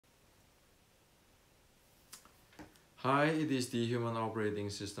Hi, it is the Human Operating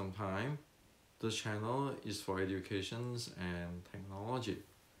System time. The channel is for educations and technology.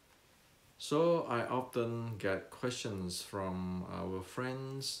 So I often get questions from our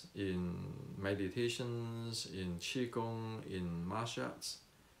friends in meditations, in Qigong, in martial arts.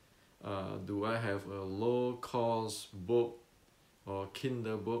 Do I have a low-cost book or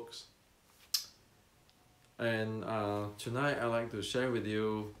Kindle books? And tonight I'd like to share with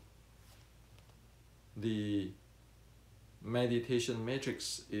you the Meditation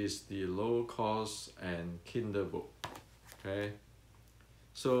Matrix is the low cost and Kindle book. Okay,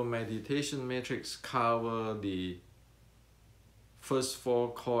 so Meditation Matrix cover the first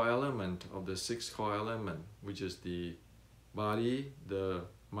four core elements of the six core element, which is the body, the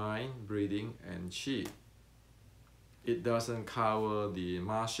mind, breathing, and chi. It doesn't cover the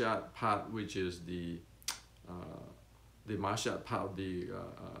martial art part, which is the martial art part of the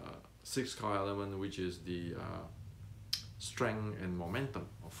six core element, which is the strength and momentum,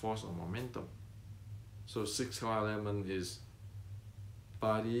 or force or momentum. So six core element is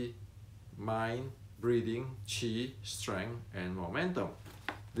body, mind, breathing, chi, strength, and momentum.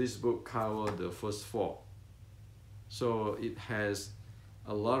 This book covers the first four. So it has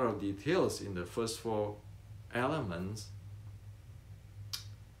a lot of details in the first four elements,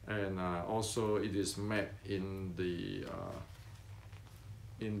 and also it is mapped in the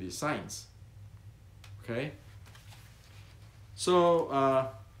science. Okay. So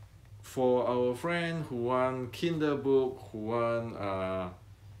for our friend who want Kindle book, who want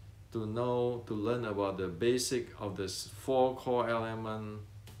to learn about the basic of this four core element,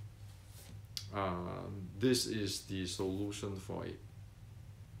 this is the solution for it.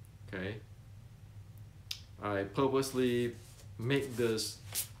 Okay, I purposely make this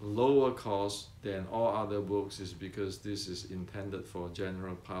lower cost than all other books is because this is intended for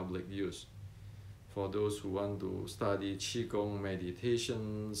general public use. For those who want to study Qigong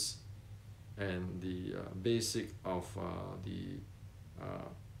meditations and the basic of the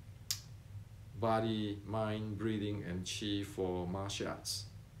body, mind, breathing, and chi for martial arts.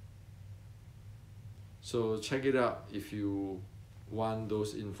 So check it out if you want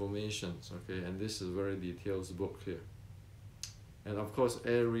those informations, okay? And this is a very detailed book here. And of course,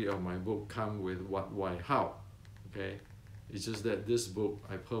 every of my book come with what, why, how, okay? It's just that this book,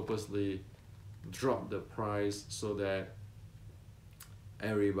 I purposely drop the price so that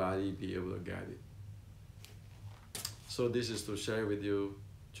everybody be able to get it. So this is to share with you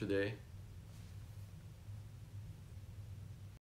today.